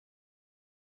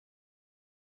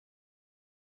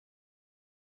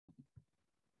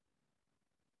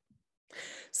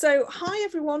So, hi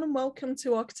everyone, and welcome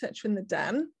to Architecture in the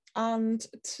Den. And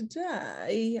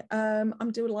today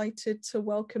I'm delighted to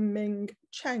welcome Ming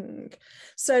Cheng.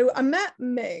 So, I met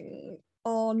Ming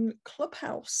on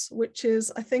Clubhouse, which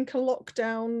is, I think, a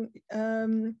lockdown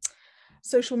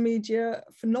social media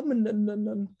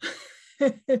phenomenon.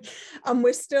 And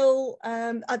we're still,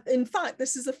 in fact,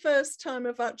 this is the first time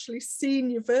I've actually seen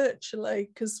you virtually,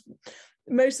 because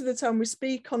most of the time we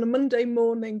speak on a Monday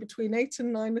morning between 8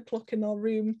 and 9 o'clock in our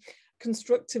room,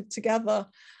 constructive together.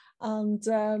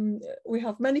 And we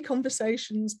have many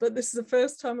conversations, but this is the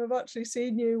first time I've actually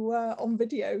seen you on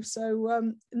video.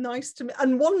 So nice to meet.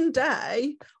 And one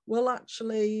day we'll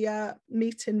actually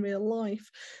meet in real life.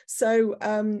 So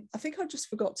I think I just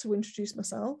forgot to introduce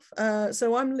myself.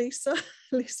 So I'm Lisa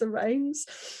Rains,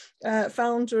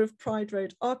 founder of Pride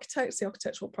Road Architects, the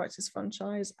architectural practice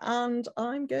franchise, and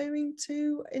I'm going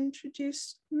to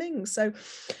introduce Ming. So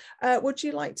would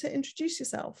you like to introduce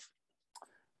yourself?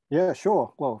 Yeah,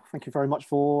 sure. Well, thank you very much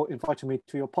for inviting me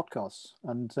to your podcast.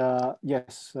 And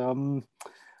yes,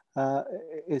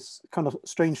 it's kind of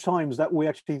strange times that we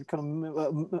actually kind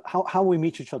of how we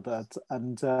meet each other,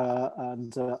 and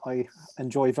I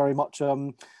enjoy very much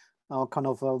our kind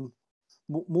of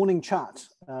morning chat,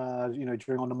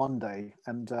 during on a Monday.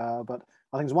 And but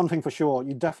I think there's one thing for sure: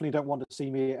 you definitely don't want to see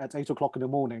me at 8 o'clock in the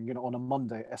morning, on a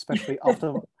Monday, especially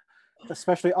after.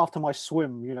 Especially after my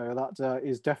swim, that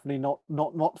is definitely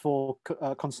not for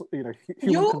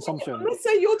human consumption. I must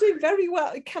say you're doing very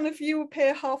well. Kind of, you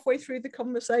appear halfway through the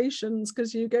conversations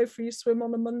because you go for your swim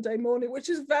on a Monday morning, which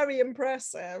is very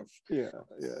impressive. Yeah.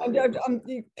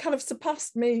 You kind of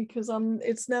surpassed me because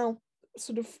it's now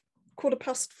sort of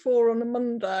 4:15 on a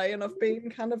Monday, and I've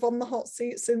been kind of on the hot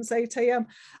seat since 8 a.m.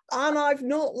 and I've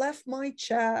not left my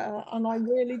chair, and I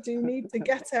really do need to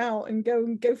get out and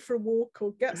go for a walk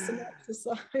or get some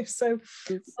exercise. So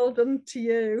well done to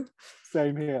you.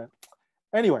 Same here.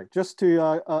 Anyway, just to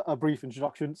a brief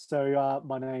introduction. So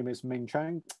my name is Ming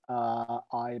Cheng.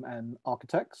 I'm an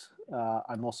architect.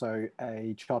 I'm also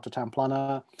a chartered town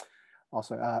planner,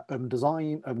 also urban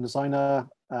designer.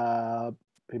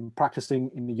 Been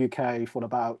practicing in the UK for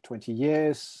about 20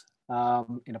 years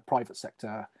in a private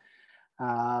sector.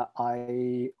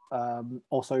 I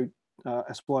also,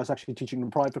 as well as actually teaching in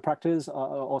private practice,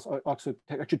 I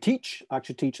actually teach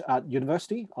at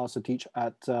university. I also teach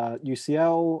at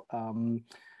UCL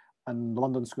and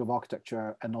London School of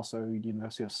Architecture, and also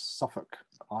University of Suffolk.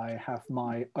 I have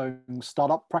my own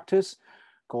startup practice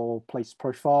called Place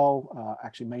Profile,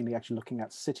 mainly looking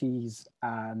at cities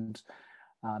and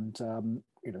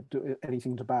do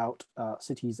anything about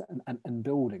cities and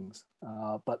buildings,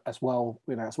 but as well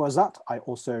as that, I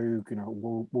also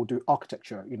will do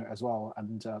architecture as well,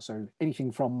 and so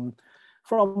anything from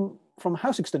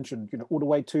house extension all the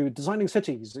way to designing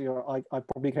cities. I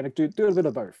probably kind of do a bit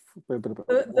of both.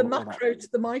 The macro to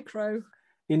the micro.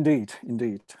 Indeed.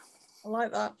 I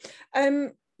like that.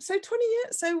 So 20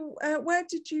 years. So where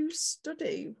did you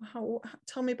study?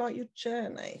 Tell me about your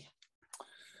journey.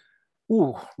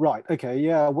 Oh, right. Okay.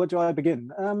 Yeah. Where do I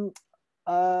begin?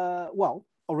 Well,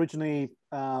 originally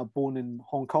born in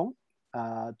Hong Kong,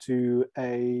 to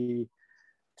a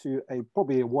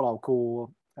probably what I'll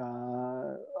call,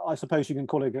 I suppose you can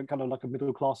call it kind of like a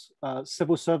middle class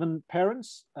civil servant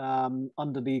parents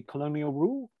under the colonial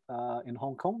rule in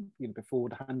Hong Kong, before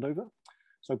the handover.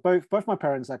 So both my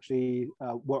parents actually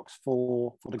works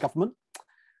for the government.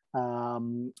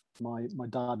 My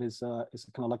dad is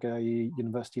kind of like a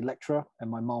university lecturer, and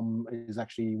my mom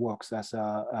actually works as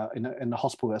in the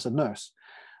hospital as a nurse.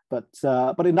 But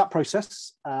in that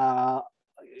process,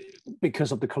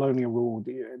 because of the colonial rule,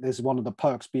 there's one of the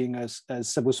perks being as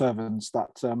civil servants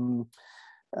that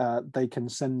they can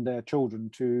send their children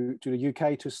to the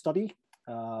UK to study.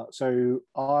 So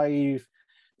I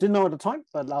didn't know at the time,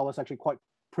 but I was actually quite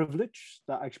privilege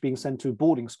that actually being sent to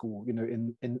boarding school,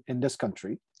 in this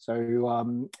country.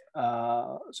 So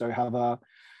have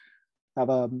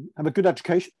a good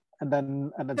education, and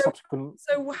then subsequent.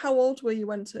 So how old were you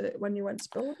when you went to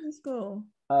boarding school?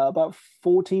 About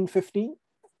 14, 15.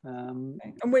 And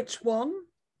which one,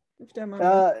 if you don't mind?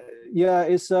 Yeah,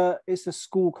 it's a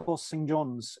school called St.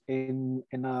 John's in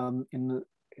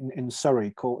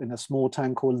Surrey, in a small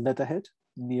town called Leatherhead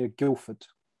near Guildford.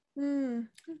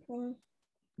 Okay.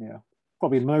 Yeah,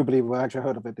 probably nobody will actually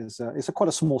heard of it. It's quite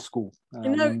a small school.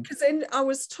 Because I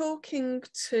was talking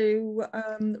to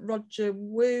Roger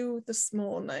Wu this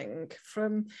morning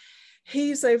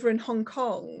he's over in Hong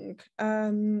Kong,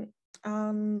 and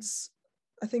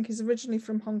I think he's originally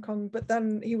from Hong Kong, but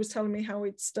then he was telling me how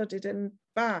he'd studied in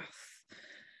Bath,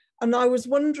 and I was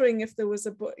wondering if there was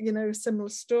a similar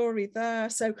story there.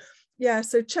 So Yeah,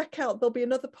 so check out, there'll be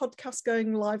another podcast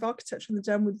going live, Architecture in the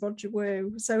Den with Roger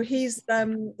Wu. So he's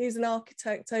an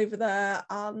architect over there,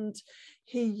 and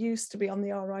he used to be on the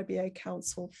RIBA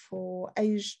Council for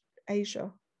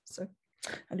Asia. So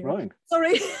anyway, Right.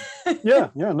 sorry. Yeah,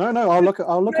 no, I'll look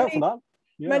out for that.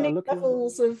 Yeah, many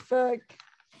levels of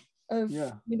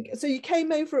yeah. So you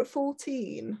came over at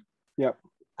 14. Yeah.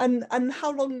 And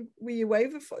how long were you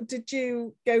over for? Did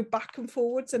you go back and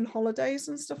forwards and holidays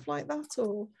and stuff like that,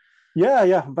 or?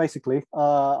 Yeah, basically.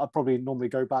 I probably normally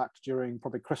go back during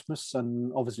probably Christmas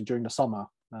and obviously during the summer,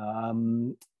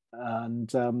 and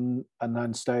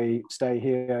then stay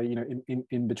here, you know,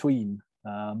 in between.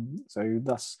 So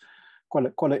that's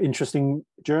quite an interesting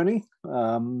journey.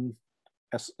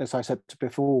 As I said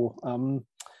before,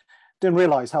 didn't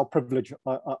realize how privileged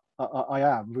I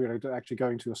am really to actually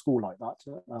going to a school like that.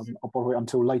 Probably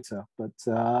until later, but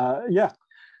yeah.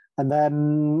 And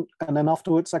then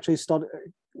afterwards, actually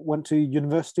went to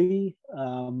university.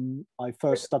 I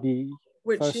first studied.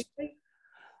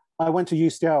 I went to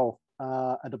UCL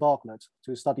at the Bartlett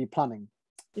to study planning.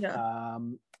 Yeah.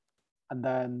 And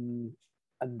then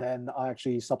I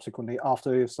actually subsequently,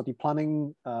 after study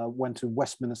planning, went to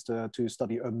Westminster to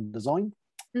study urban design.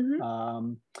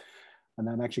 Mm-hmm. And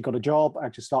then actually got a job,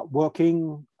 actually start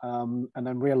working, and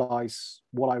then realize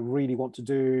what I really want to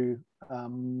do.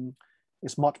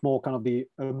 It's much more kind of the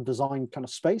urban design kind of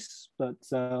space, but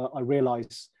I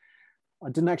realized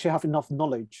I didn't actually have enough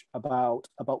knowledge about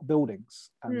buildings.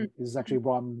 And this is actually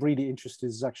what I'm really interested in,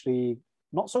 is actually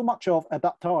not so much of, at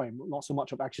that time, not so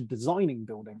much of actually designing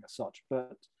building as such,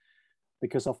 but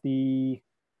because of the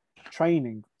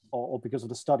training or because of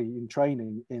the study in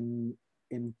training in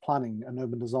planning and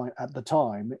urban design at the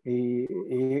time,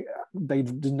 they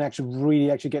didn't actually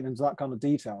get into that kind of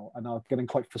detail, and I was getting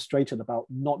quite frustrated about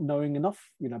not knowing enough,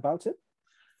 you know, about it.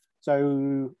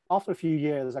 So after a few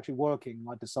years actually working,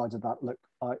 I decided that, look,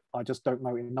 I just don't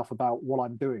know enough about what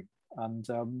I'm doing, and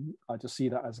I just see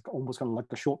that as almost kind of like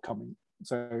a shortcoming.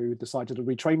 So decided to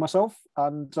retrain myself,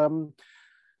 and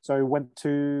so went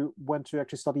to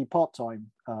actually study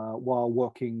part-time while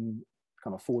working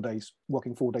kind of 4 days,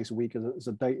 working 4 days a week as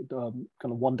a day, kind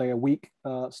of 1 day a week,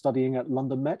 studying at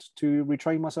London Met to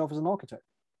retrain myself as an architect.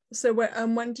 So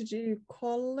when did you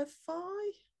qualify?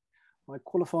 I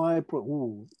qualified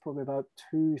probably about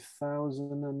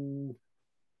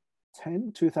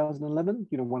 2010, 2011,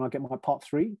 you know, when I get my part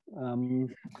 3.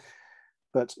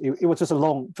 But it was just a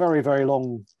long, very, very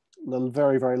long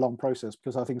process,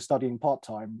 because I think studying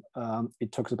part-time,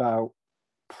 it took about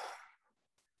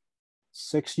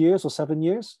 6 years or 7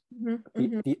 years.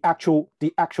 The actual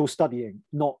studying,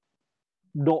 not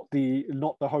the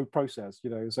whole process, you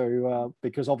know. So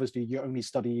because obviously you only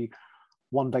study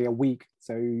 1 day a week,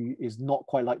 so it's not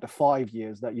quite like the 5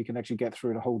 years that you can actually get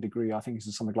through the whole degree. I think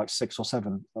it's something like 6 or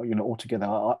 7, you know,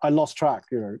 altogether. I lost track,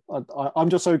 you know. I'm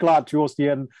just so glad towards the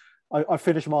end I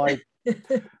finished my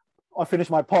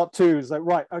part 2. It's like,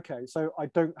 right, okay, so I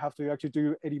don't have to actually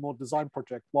do any more design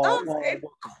project It's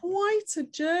quite a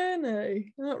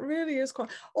journey. That really is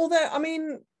quite. Although, I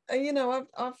mean, you know,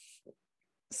 I've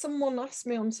someone asked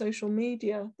me on social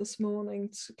media this morning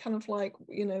to kind of like,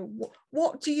 you know,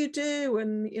 what do you do,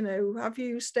 and you know, have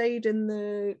you stayed in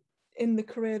the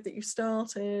career that you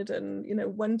started, and you know,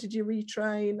 when did you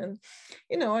retrain? And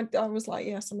you know, I was like,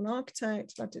 yes, I'm an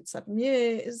architect. I did 7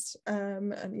 years,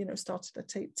 and you know, started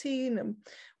at 18 and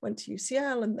went to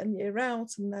UCL, and then year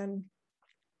out, and then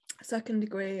second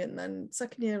degree, and then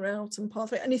second year out and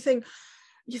pathway. And you think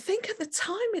at the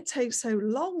time it takes so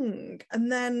long,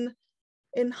 and then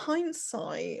in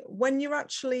hindsight, when you're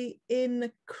actually in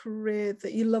a career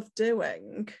that you love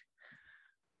doing,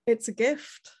 it's a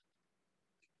gift.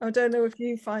 I don't know if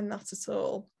you find that at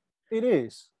all. It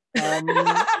is. Well,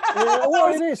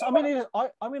 it is. I mean,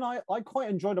 I quite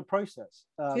enjoy the process.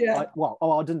 Yeah.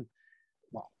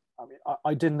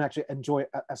 I didn't actually enjoy it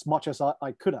as much as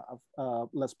I could have.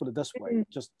 Let's put it this way.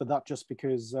 Just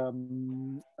because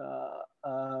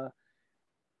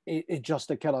it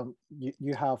just a kind of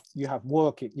you have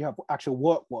working, you have actual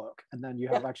work, and then you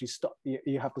have actually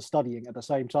you have the studying at the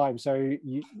same time. So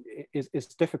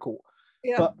it's difficult.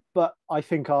 Yeah. But I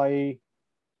think I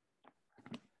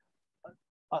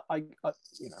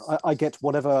get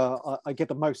whatever I get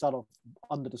the most out of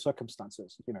under the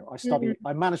circumstances. You know, I study.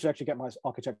 I managed to actually get my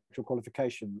architectural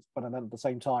qualifications, but then at the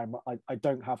same time, I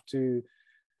don't have to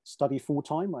study full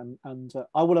time, and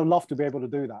I would have loved to be able to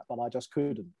do that, but I just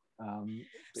couldn't.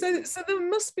 So there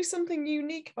must be something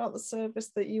unique about the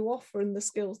service that you offer and the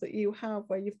skills that you have,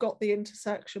 where you've got the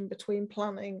intersection between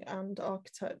planning and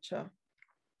architecture.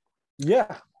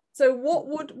 Yeah, So what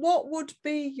would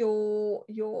be your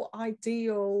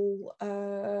ideal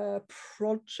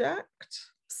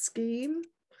project scheme?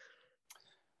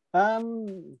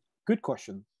 Good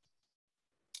question.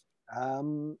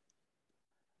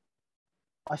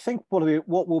 I think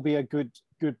what will be a good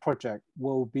project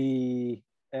will be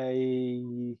I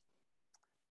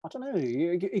don't know,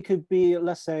 it could be,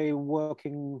 let's say,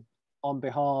 working on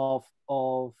behalf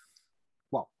of,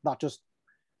 well, not just,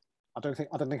 I don't think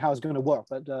how it's going to work,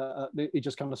 but it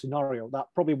just kind of scenario that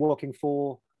probably working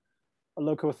for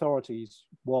local authorities,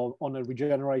 well, on a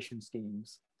regeneration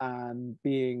schemes, and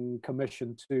being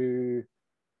commissioned to,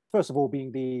 first of all,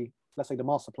 being let's say the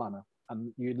master planner,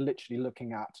 and you're literally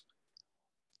looking at,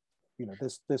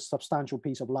 this substantial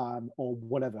piece of land or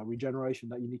whatever regeneration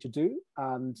that you need to do,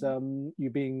 and you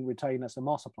being retained as a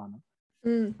master planner.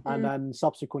 And then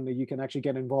subsequently you can actually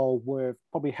get involved with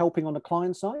probably helping on the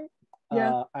client side,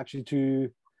 actually to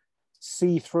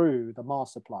see through the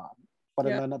master plan. But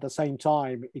then at the same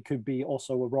time, it could be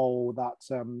also a role that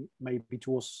maybe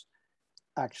to us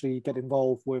actually get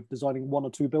involved with designing one or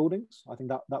two buildings. I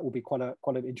think that will be quite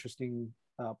an interesting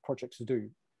project to do.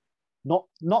 Not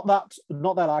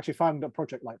that I actually found a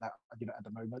project like that, at the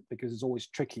moment, because it's always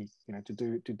tricky, to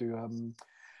do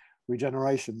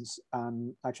regenerations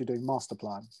and actually doing master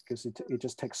plan, because it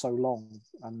just takes so long,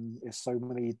 and there's so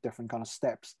many different kind of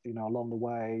steps, along the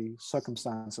way.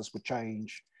 Circumstances would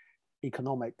change,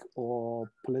 economic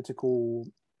or political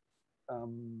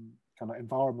kind of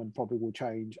environment probably will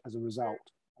change as a result.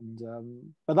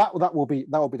 And but that will be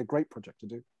the great project to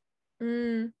do.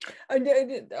 I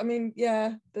mean,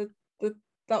 yeah,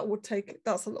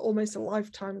 that's almost a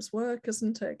lifetime's work,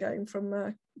 isn't it? Going from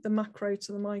the macro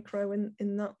to the micro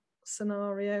in that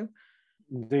scenario.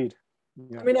 Indeed.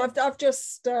 Yeah. I mean, I've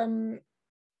just been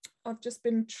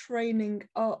training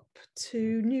up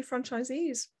to new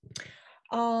franchisees,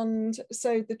 and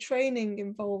so the training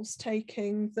involves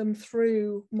taking them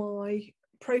through my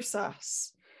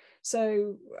process.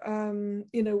 So we're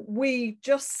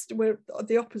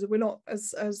the opposite. We're not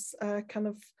as kind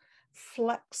of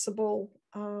flexible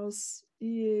as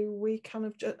you. We kind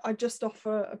of I just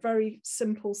offer a very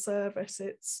simple service.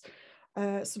 It's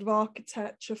sort of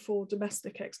architecture for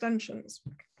domestic extensions,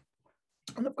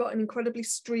 and I've got an incredibly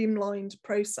streamlined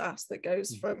process that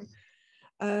goes from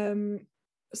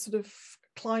sort of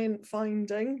client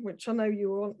finding, which I know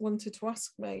you wanted to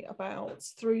ask me about,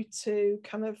 through to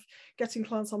kind of getting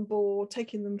clients on board,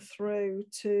 taking them through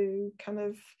to kind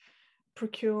of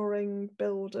procuring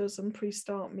builders and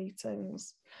pre-start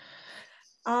meetings.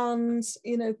 And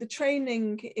the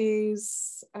training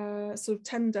is sort of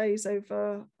 10 days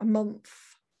over a month.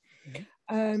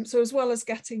 So as well as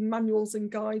getting manuals and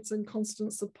guides and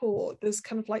constant support, there's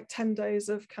kind of like 10 days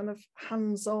of kind of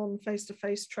hands-on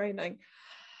face-to-face training.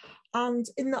 And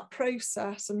in that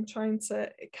process, I'm trying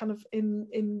to kind of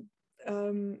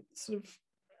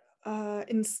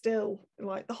instill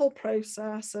like the whole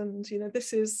process, and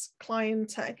this is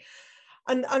clientele,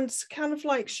 and kind of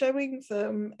like showing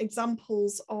them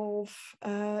examples of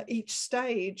each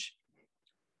stage.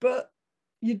 But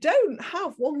you don't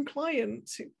have one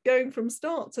client going from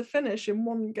start to finish in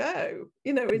one go.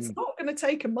 It's not going to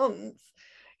take a month.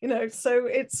 So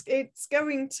it's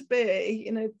going to be,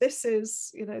 this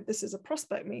is a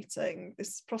prospect meeting.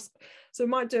 So we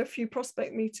might do a few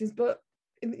prospect meetings, but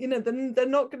they're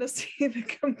not going to see the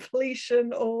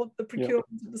completion or the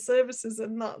procurement of the services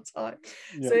in that time.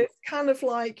 So it's kind of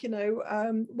like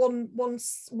one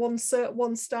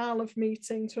style of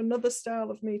meeting to another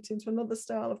style of meeting to another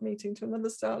style of meeting to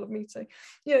another style of meeting.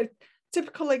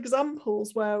 Typical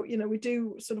examples where we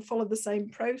do sort of follow the same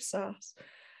process.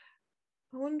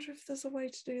 I wonder if there's a way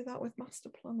to do that with master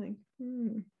planning.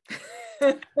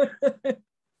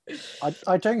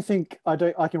 I don't think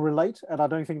I can relate, and I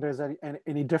don't think there's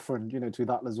any different, to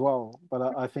that as well.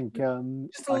 But I think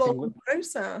just a long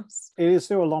process. It is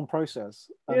still a long process,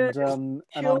 and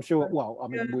I'm sure. Well, I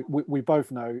mean, we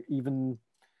both know. Even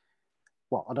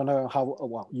well, I don't know how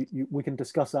well we can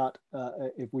discuss that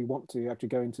if we want to actually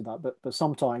go into that. But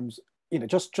sometimes,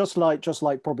 just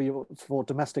like probably for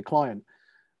domestic client.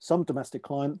 Some domestic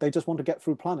client, they just want to get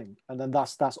through planning, and then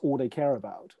that's all they care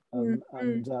about, and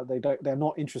they're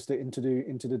not interested into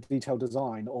the detailed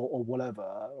design or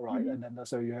whatever, right? And then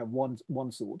so you have one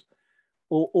sort,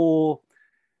 but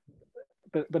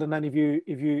then if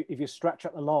you stretch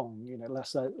it along,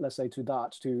 let's say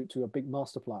to a big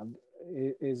master plan,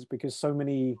 is because so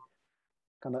many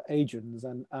kind of agents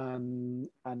and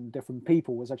different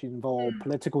people was actually involved,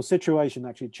 political situation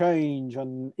actually change,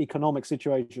 and economic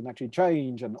situation actually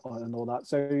change, and all that.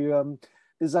 So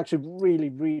there's actually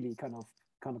really kind of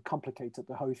kind of complicated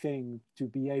the whole thing to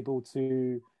be able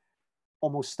to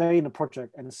almost stay in a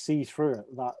project and see through it.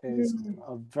 That is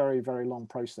a very, very long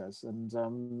process. And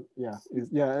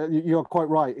you're quite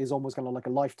right. It's almost kind of like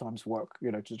a lifetime's work,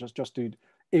 you know, to just do,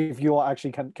 if you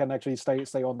actually can actually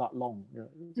stay on that long.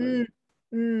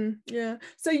 Yeah.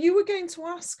 So you were going to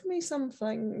ask me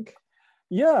something.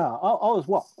 Yeah, I was.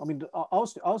 Well, I mean, I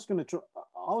was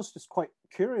just quite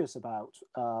curious about.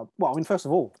 Well, I mean, first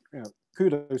of all, you know,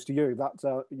 kudos to you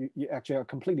that you actually are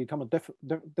completely kind of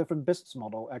different business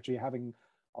model, actually having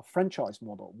a franchise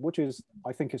model, which is,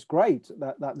 I think, is great.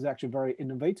 That is actually very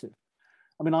innovative.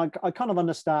 I mean, I kind of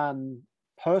understand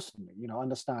personally. You know,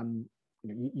 understand.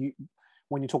 You know, you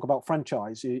when you talk about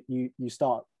franchise, you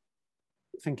start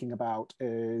thinking about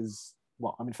is.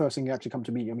 Well, I mean, first thing that actually come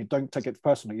to me, I mean, don't take it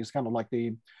personally. It's kind of like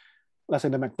let's say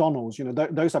the McDonald's, you know,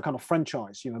 those are kind of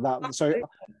franchise, you know, that. So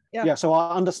yeah, so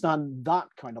I understand that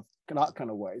kind of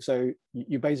way. So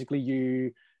you basically,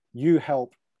 you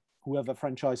help whoever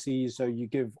franchisees, so you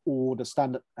give all the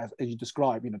standard, as you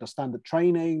describe, you know, the standard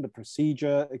training, the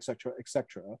procedure, etc.,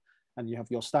 etc., and you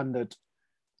have your standard,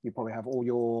 you probably have all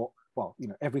your, well, you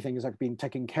know, everything is like being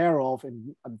taken care of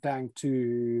and down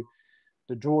to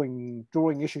the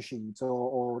drawing issue sheets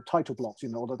or title blocks, you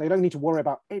know, that they don't need to worry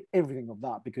about everything of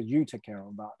that because you take care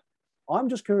of that. I'm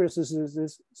just curious,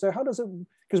 so how does it,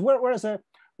 because whereas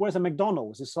a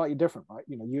McDonald's is slightly different, right?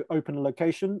 You know, you open a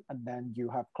location and then you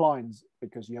have clients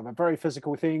because you have a very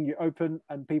physical thing, you open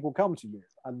and people come to you,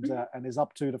 and it's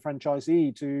up to the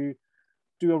franchisee to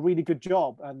do a really good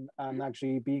job and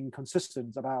actually being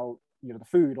consistent about, you know, the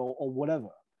food or whatever.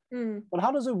 But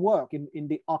how does it work in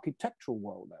the architectural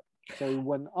world then? So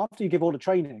when after you give all the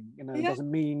training, you know, it doesn't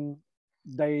mean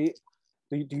do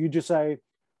you just say,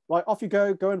 right, off you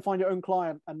go and find your own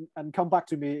client and come back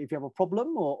to me if you have a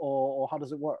problem, or how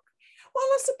does it work? Well,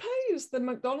 I suppose the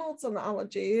McDonald's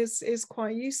analogy is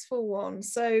quite a useful one.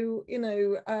 So, you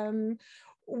know,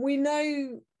 we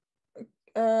know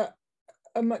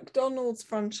a McDonald's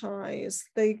franchise,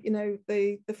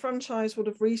 the franchise would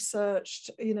have researched,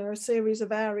 you know, a series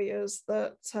of areas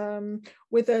that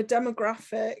with a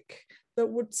demographic that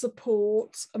would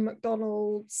support a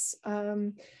McDonald's,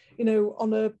 you know,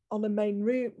 on a main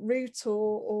route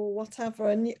or whatever,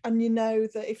 and you know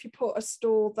that if you put a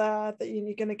store there, that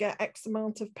you're going to get X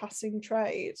amount of passing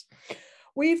trade.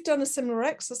 We've done a similar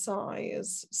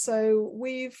exercise, so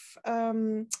we've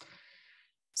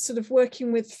sort of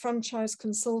working with franchise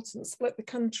consultants, split the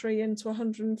country into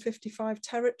 155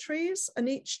 territories, and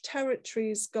each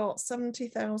territory's got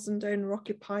 70,000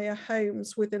 owner-occupier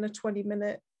homes within a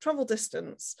 20-minute travel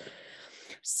distance.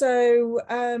 So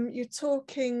you're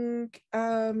talking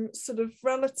sort of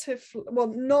relative, well,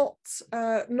 not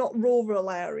rural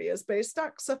areas, but it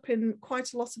stacks up in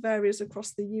quite a lot of areas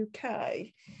across the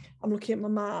UK. I'm looking at my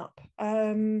map.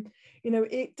 You know,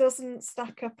 it doesn't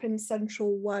stack up in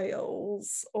central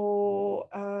Wales or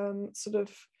sort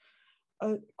of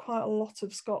quite a lot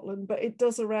of Scotland, but it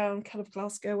does around kind of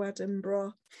Glasgow,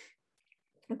 Edinburgh,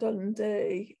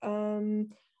 Dundee.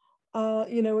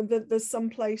 You know, there's some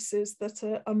places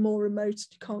that are more remote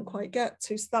you can't quite get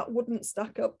to, so that wouldn't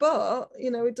stack up, but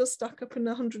you know, it does stack up in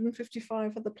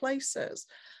 155 other places.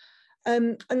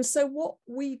 And so what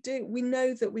we do, we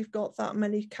know that we've got that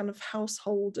many kind of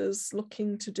householders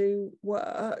looking to do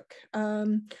work.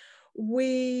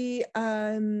 We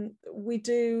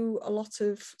do a lot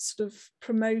of sort of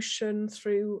promotion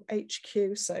through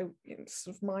HQ, so you know,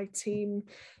 sort of my team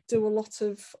do a lot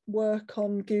of work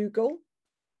on Google.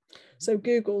 So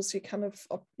Google's your kind of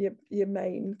your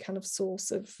main kind of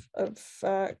source of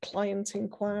client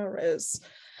inquiries,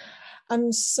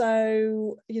 and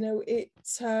so you know it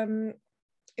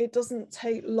doesn't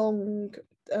take long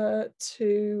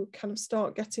to kind of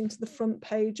start getting to the front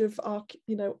page of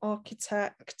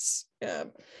architects,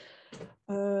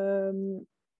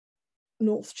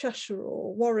 North Cheshire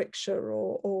or Warwickshire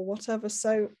or whatever.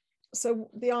 So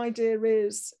the idea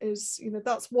is you know,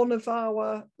 that's one of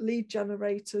our lead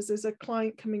generators, is a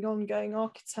client coming on going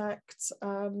architect,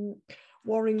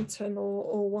 Warrington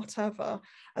or whatever,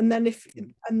 and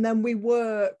then we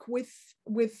work with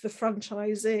the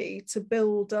franchisee to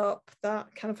build up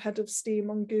that kind of head of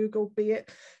steam on Google, be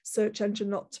it search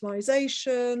engine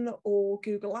optimization or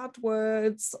Google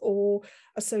AdWords or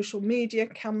a social media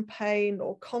campaign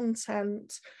or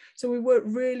content. So we work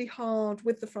really hard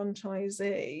with the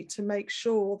franchisee to make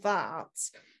sure that,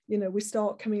 you know, we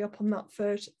start coming up on that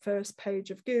first page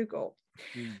of Google.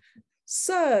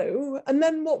 So, and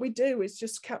then what we do is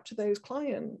just capture those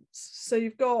clients. So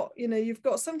you've got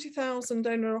 70,000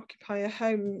 owner-occupier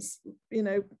homes, you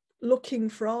know, looking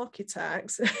for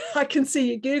architects. I can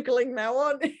see you Googling now,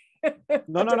 aren't you?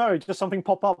 No, just something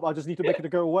pop up. I just need to make it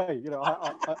go away. You know,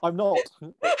 I'm not.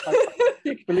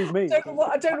 Believe me. I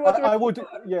don't know whether I would.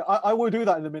 Yeah, I will do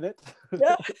that in a minute.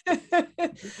 Yeah.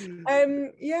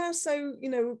 Yeah, so you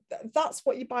know, that's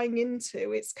what you're buying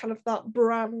into. It's kind of that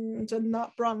brand and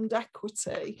that brand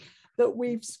equity that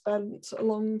we've spent a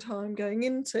long time going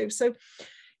into. So,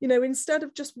 you know, instead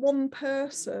of just one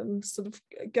person sort of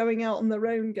going out on their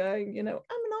own going, you know,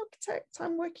 I'm an architect,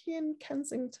 I'm working in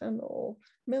Kensington or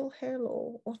Mill Hill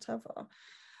or whatever,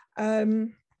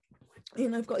 you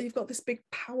know, you've got this big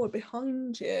power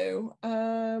behind you.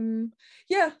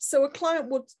 Yeah, so a client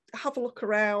would have a look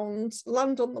around,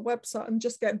 land on the website, and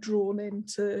just get drawn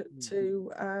into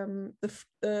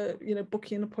the you know,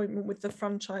 booking an appointment with the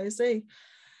franchisee.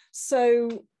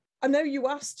 So I know you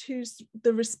asked who's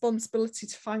the responsibility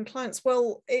to find clients.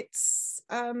 Well, it's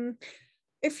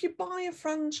if you buy a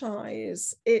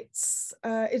franchise, it's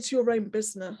your own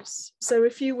business. So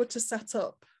if you were to set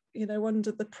up, you know,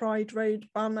 under the Pride Road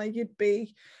banner, you'd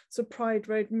be so Pride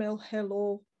Road, Mill Hill,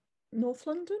 or North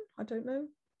London. I don't know.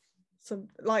 So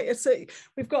like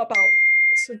we've got about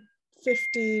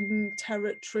 15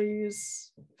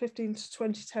 territories, 15 to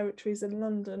 20 territories in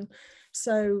London.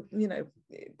 So, you know,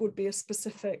 it would be a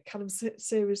specific kind of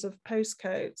series of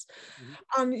postcodes. Mm-hmm.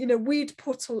 And, you know, we'd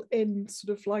put in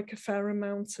sort of like a fair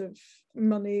amount of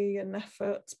money and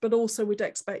effort, but also we'd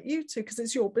expect you to, because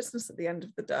it's your business at the end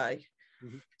of the day.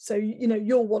 Mm-hmm. So, you know,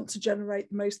 you'll want to generate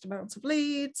the most amount of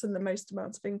leads and the most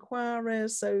amount of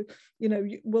inquiries. So, you know,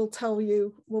 we'll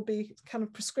be kind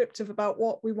of prescriptive about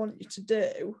what we want you to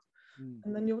do,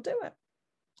 and then you'll do it.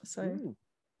 So,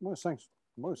 well, it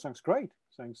sounds great.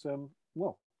 Sounds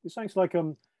well, it sounds like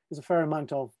there's a fair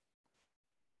amount of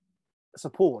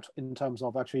support in terms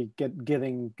of actually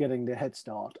getting the head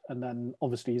start, and then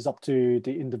obviously it's up to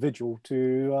the individual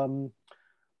to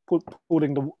put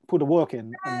the work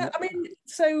in. I mean,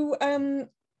 so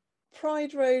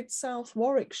Pride Road, South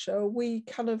Warwickshire, we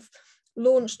kind of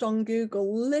launched on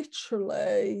Google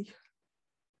literally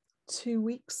 2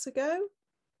 weeks ago,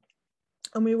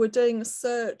 and we were doing a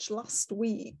search last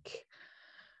week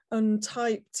and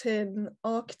typed in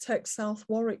architect South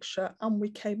Warwickshire, and we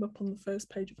came up on the first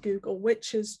page of Google,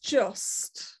 which is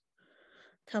just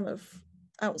kind of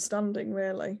outstanding,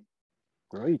 really.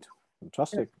 Great,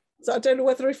 fantastic. Yeah. So I don't know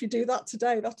whether if you do that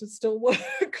today, that would still work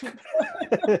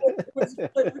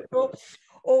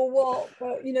or what,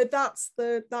 but you know, that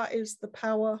is the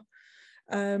power.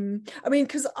 I mean,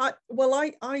 because I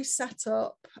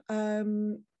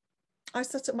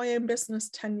set up my own business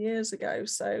 10 years ago.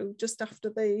 So just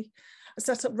after I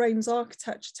set up Rains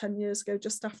Architecture 10 years ago,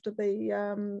 just after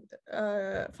the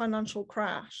financial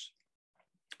crash,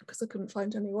 because I couldn't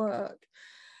find any work.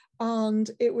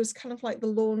 And it was kind of like the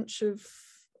launch of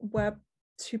Web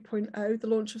 2.0, the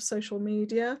launch of social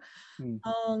media.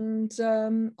 And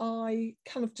I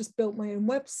kind of just built my own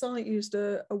website, used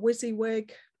a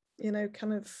WYSIWYG, you know,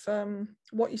 kind of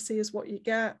what you see is what you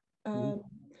get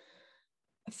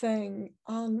thing,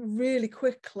 and really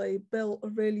quickly built a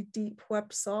really deep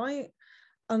website.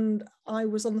 And I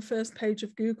was on the first page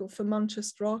of Google for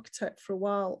Manchester Architect for a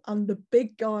while, and the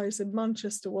big guys in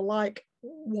Manchester were like,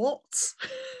 what?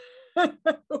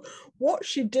 What's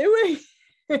she doing?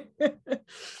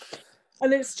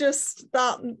 And it's just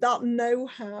that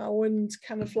know-how and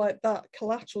kind of like that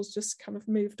collateral's just kind of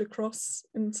moved across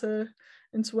into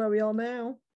where we are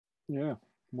now. Yeah.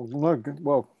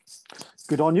 Well,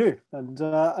 good on you. And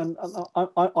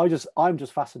I'm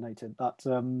just fascinated that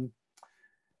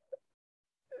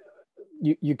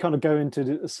you kind of go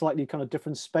into a slightly kind of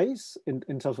different space in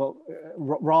terms of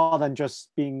rather than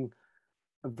just being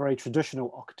a very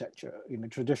traditional architecture. You know,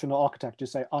 traditional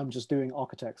architects say, I'm just doing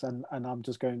architects and I'm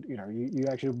just going, you know, you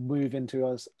actually move into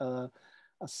a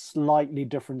slightly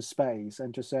different space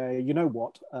and just say, you know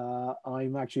what,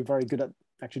 I'm actually very good at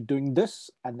actually doing this,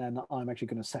 and then I'm actually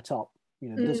going to set up, you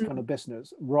know, this kind of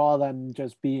business, rather than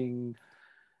just being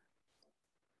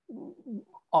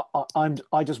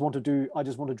I just want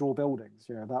to draw buildings.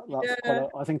 You know,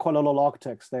 that's I think quite a lot of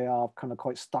architects, they are kind of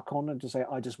quite stuck on it to say,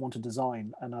 I just want to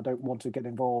design and I don't want to get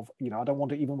involved. You know, I don't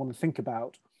want to think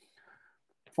about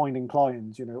finding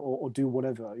clients, you know, or do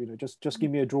whatever, you know, just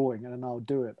give me a drawing and then I'll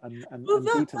do it and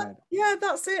detail it. Yeah,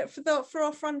 that's it for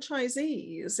our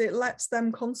franchisees. It lets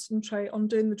them concentrate on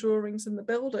doing the drawings in the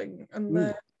building and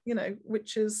the, you know,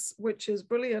 which is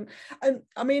brilliant. And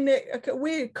I mean,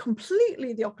 we're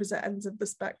completely the opposite ends of the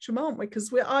spectrum, aren't we?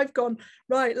 Because I've gone,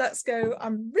 right, let's go,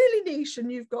 I'm really niche, and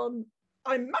you've gone,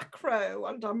 I'm macro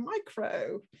and I'm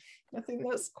micro. I think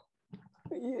that's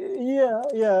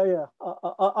Yeah.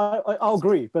 I'll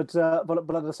agree, but at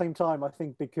the same time, I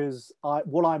think because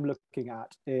what I'm looking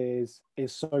at is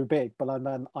so big, but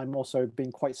I'm also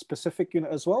being quite specific,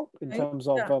 as well in Right? terms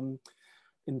of Yeah.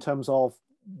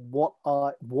 what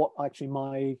actually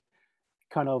my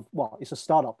kind of, well, it's a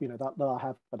startup, that I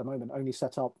have at the moment, only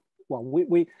set up. Well,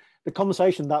 we the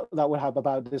conversation that we have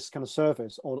about this kind of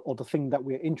service or the thing that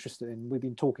we're interested in, we've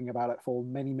been talking about it for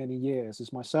many, many years.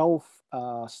 Is myself,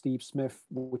 Steve Smith,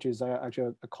 which is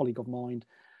actually a colleague of mine,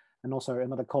 and also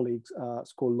another colleague,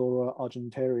 it's called Laura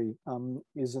Argenteri,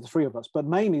 is the three of us. But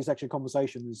mainly it's actually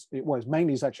conversations.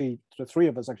 Mainly it's actually the three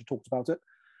of us actually talked about it.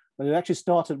 But it actually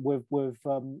started with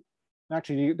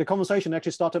actually the conversation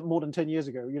actually started more than 10 years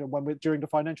ago, when during the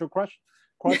financial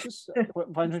crisis,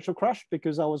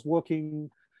 because I was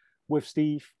working with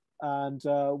Steve, and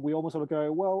we almost sort of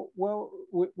go, well,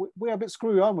 we're a bit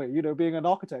screwed, aren't we? Being an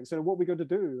architect. So what are we going to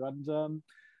do? And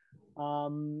I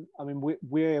mean,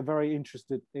 we're very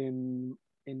interested in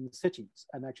cities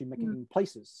and actually making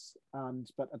places.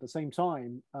 But at the same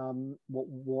time,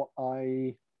 what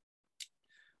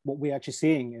we're actually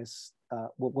seeing is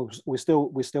we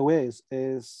still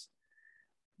is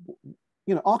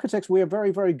architects. We are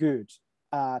very, very good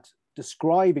at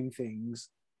describing things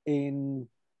in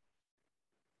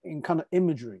kind of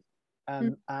imagery,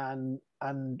 and then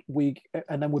we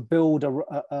build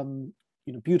a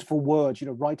beautiful words,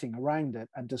 writing around it,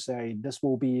 and to say this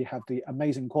will have the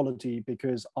amazing quality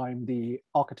because I'm the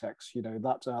architect,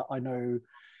 that I know.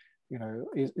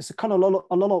 It's a kind of a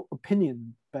lot of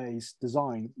opinion based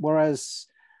design, whereas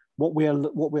what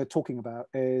we're talking about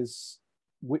is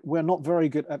we're not very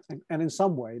good at, and in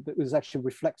some way that is actually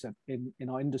reflected in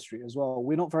our industry as well.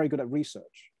 We're not very good at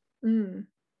research.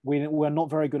 We're not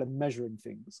very good at measuring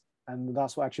things, and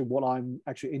that's what I'm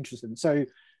actually interested in. So,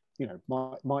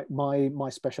 my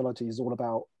specialty is all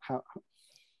about how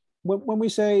when we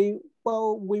say,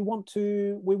 well, we want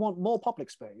more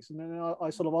public space, and then I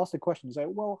sort of ask the question and say,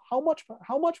 well, how much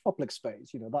public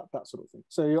space, that sort of thing.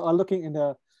 So you are looking in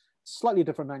a slightly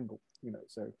different angle,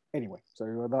 so anyway,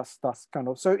 so that's kind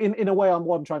of, so in a way,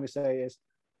 what I'm trying to say is,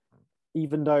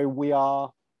 even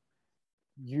though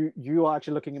you are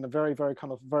actually looking in a very, very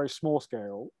kind of very small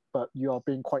scale, but you are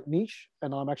being quite niche,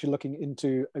 and I'm actually looking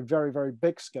into a very, very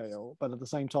big scale, but at the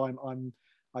same time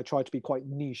I try to be quite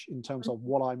niche in terms of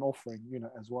what I'm offering,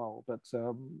 as well. But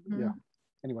yeah,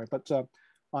 anyway, but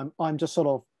I'm just sort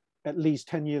of at least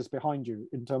 10 years behind you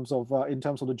in terms of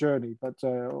the journey. But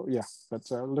yeah, but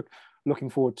looking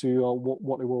forward to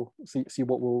what it will see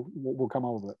what will come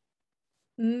out of it.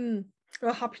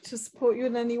 We're happy to support you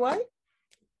in any way.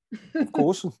 Of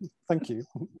course, thank you.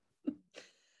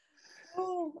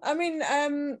 Oh, I mean,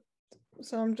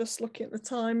 so I'm just looking at the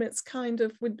time. It's kind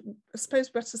of, I suppose,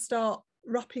 better start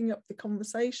wrapping up the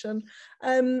conversation.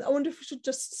 I wonder if we should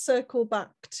just circle back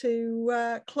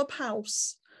to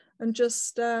Clubhouse and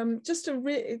it's a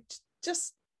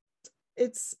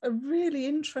really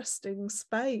interesting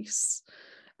space,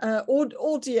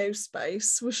 audio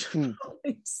space, we should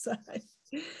probably say,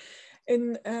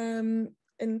 in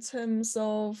terms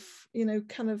of,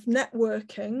 kind of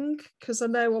networking, because I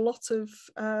know a lot of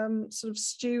sort of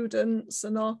students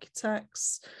and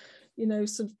architects,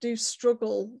 sort of do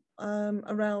struggle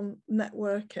around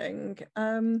networking.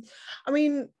 I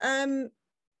mean,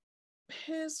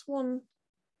 here's one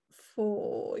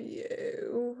for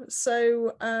you.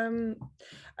 So how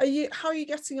are you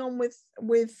getting on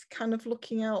with kind of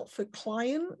looking out for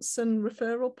clients and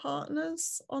referral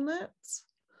partners on it?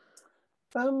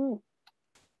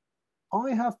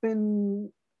 I have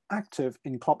been active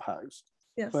in Clubhouse,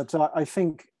 yes, but I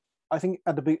think at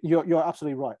you're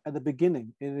absolutely right. At the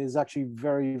beginning, it is actually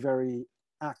very, very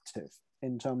active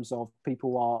in terms of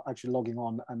people are actually logging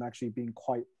on and actually being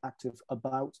quite active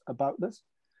about this.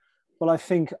 But I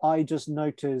think I just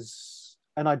noticed,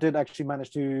 and I did actually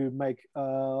manage to make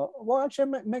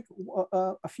make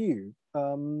a few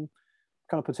kind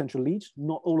of potential leads.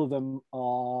 Not all of them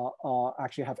are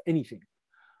actually have anything,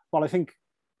 but I think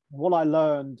what I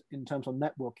learned in terms of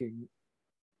networking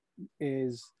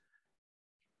is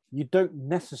you don't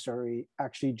necessarily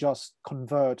actually just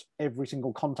convert every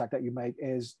single contact that you make.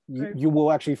 Is you will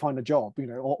actually find a job,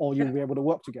 or you'll be able to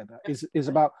work together. Is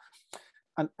about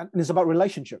and it's about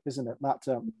relationship, isn't it? That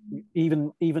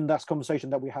even that conversation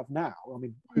that we have now. I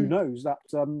mean, who knows that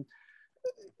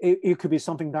it could be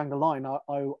something down the line.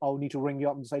 I'll need to ring you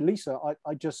up and say, Lisa,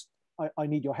 I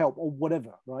need your help, or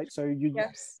whatever, right? So you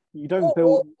don't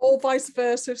build, or vice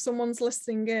versa. If someone's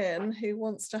listening in who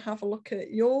wants to have a look at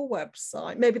your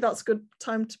website, maybe that's a good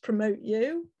time to promote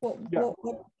you. What do you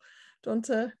want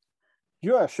to?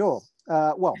 Yeah, sure.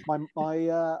 Well,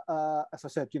 as I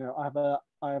said, I have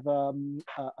a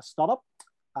startup.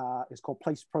 It's called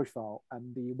Place Profile,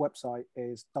 and the website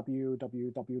is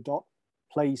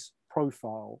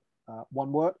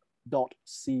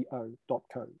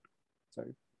www.placeprofile.co.co.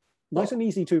 So nice and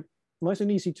easy to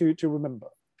remember.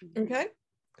 Okay,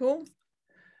 cool.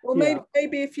 Well, Yeah.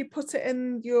 maybe if you put it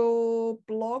in your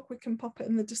blog, we can pop it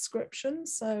in the description.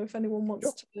 So if anyone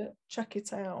wants to check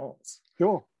it out.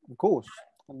 Sure, of course.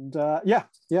 And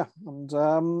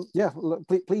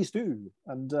please do.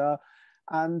 Well,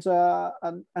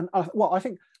 I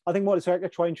think what is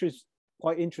actually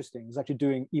quite interesting is actually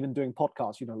doing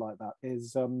podcasts, like that,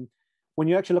 is when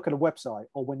you actually look at a website,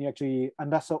 or when you actually,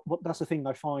 and that's the thing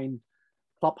I find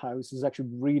Clubhouse is actually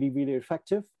really, really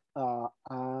effective.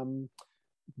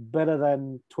 Better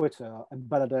than Twitter and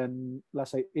better than,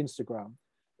 let's say, Instagram,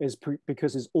 is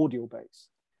because it's audio based.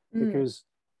 Because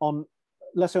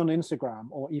let's say on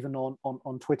Instagram or even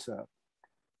on Twitter,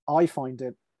 I find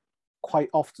it quite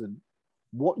often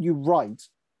what you write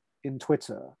in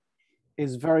Twitter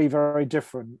is very, very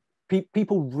different.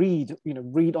 People read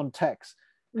on text,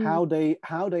 how they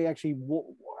actually,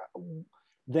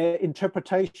 their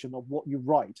interpretation of what you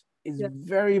write is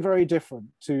very, very different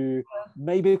to,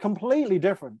 maybe completely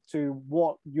different to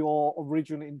what your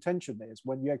original intention is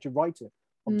when you actually write it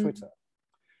on Twitter.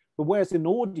 But whereas in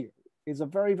audio is a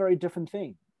very, very different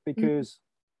thing, because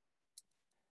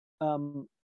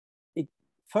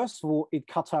first of all, it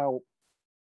cut out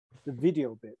the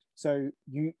video bit. So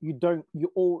you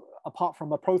all, apart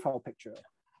from a profile picture,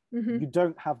 you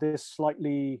don't have this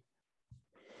slightly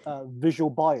visual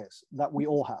bias that we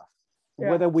all have.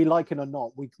 Whether we like it or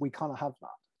not, we kind of have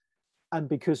that. And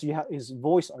because you have is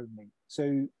voice only,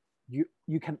 so you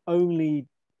can only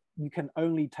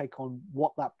take on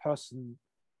what that person,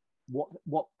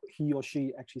 what he or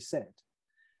she actually said,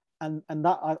 and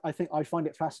that I think I find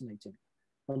it fascinating.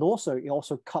 And also it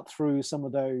also cut through some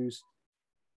of those,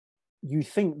 you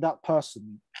think that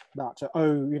person that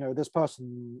this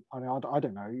person, I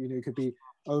don't know, it could be,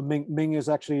 Ming is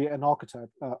actually an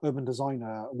architect, urban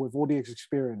designer with all the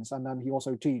experience, and then he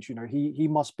also teach. He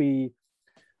must be.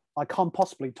 I can't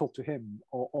possibly talk to him,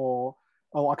 or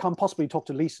I can't possibly talk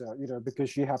to Lisa, because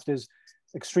she has this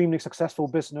extremely successful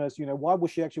business. Why would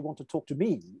she actually want to talk to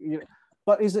me?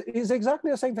 But is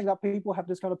exactly the same thing that people have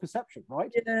this kind of perception,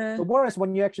 right? Yeah. But whereas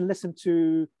when you actually listen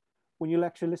to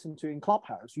in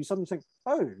Clubhouse, you suddenly think,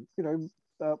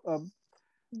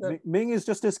 Ming is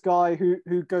just this guy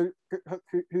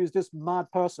who's this mad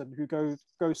person who goes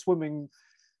swimming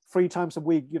 3 times a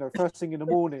week, first thing in the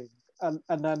morning,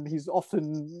 and then he's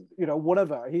often,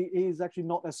 whatever. He's actually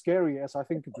not as scary as I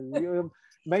think.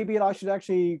 Maybe I should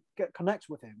actually connect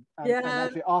with him and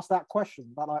actually ask that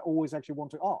question that I always actually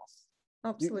want to ask.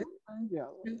 Absolutely.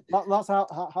 That's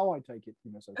how I take it.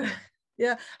 So far.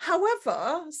 Yeah.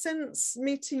 However, since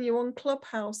meeting you on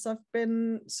Clubhouse, I've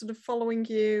been sort of following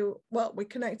you. Well, we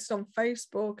connected on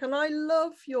Facebook, and I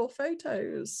love your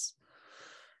photos.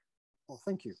 Well,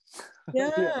 thank you.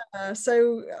 Yeah.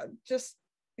 So, just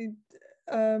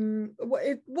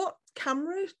what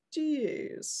camera do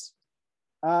you use?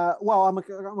 Well, I'm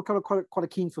quite a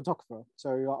keen photographer,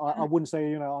 so I wouldn't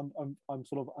say I'm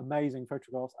sort of amazing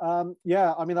photographs.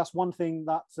 That's one thing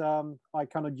that I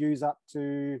kind of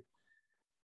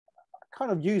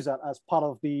use that as part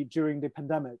of during the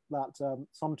pandemic, that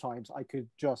sometimes I could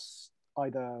just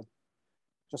either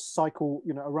just cycle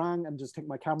around and just take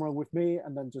my camera with me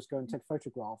and then just go and take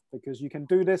photographs, because you can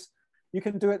do this. You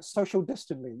can do it social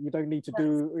distantly. You don't need to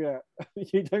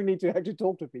you don't need to actually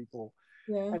talk to people.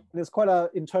 Yeah. And there's quite an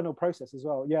internal process as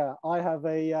well. Yeah, I have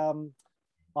a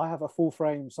full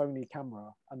frame Sony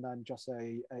camera and then just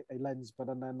a lens, but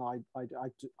then I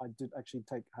did actually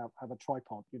have a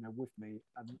tripod with me.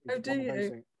 And it's do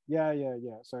you? Yeah.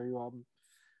 So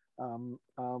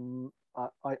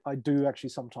I do actually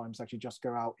sometimes actually just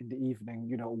go out in the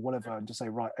evening, or whatever, and just say,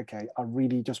 right, okay, I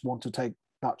really just want to take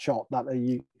that shot, that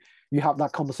you have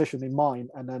that conversation in mind,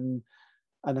 and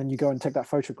then you go and take that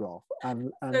photograph.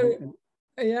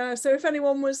 So if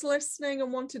anyone was listening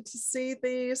and wanted to see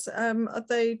these,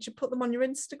 did you put them on your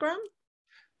Instagram?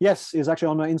 Yes, it's actually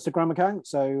on my Instagram account.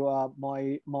 So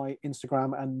my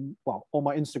Instagram and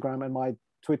my Instagram and my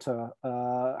Twitter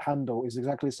handle is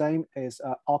exactly the same. Is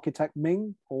Architect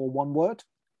Ming, or one word.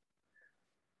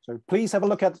 So please have a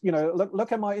look at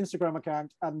look at my Instagram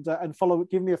account and follow.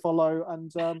 Give me a follow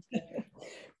and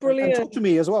brilliant. And talk to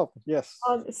me as well. Yes.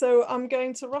 So I'm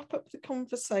going to wrap up the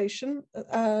conversation.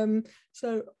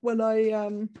 So when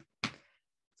I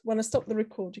stop the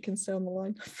record, you can stay on the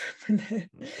line for a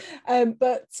minute.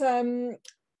 But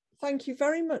thank you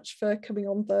very much for coming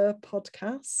on the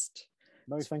podcast.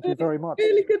 No, thank you very much.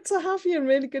 Really good to have you, and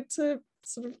really good to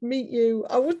sort of meet you.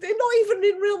 I would not even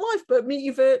in real life, but meet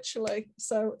you virtually.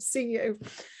 So see you.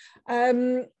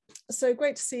 So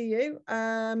great to see you.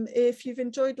 If you've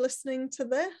enjoyed listening to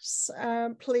this,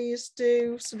 please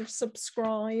do sort of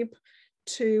subscribe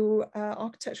to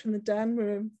Architecture in the Den.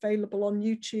 We're available on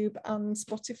YouTube and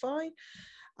Spotify.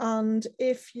 And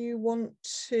if you want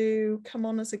to come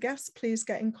on as a guest, please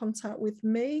get in contact with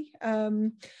me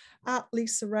at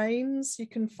Lisa Rains. You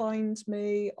can find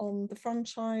me on the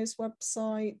franchise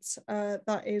website,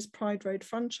 that is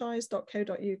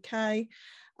prideroadfranchise.co.uk,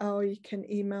 or you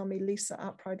can email me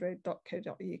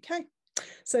lisa@prideroad.co.uk.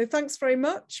 So thanks very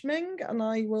much, Ming, and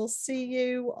I will see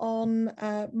you on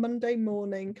Monday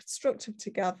morning, Constructive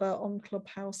Together on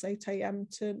Clubhouse, 8 AM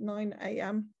to 9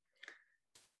 AM.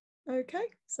 Okay,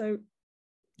 so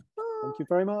bye. Thank you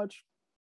very much.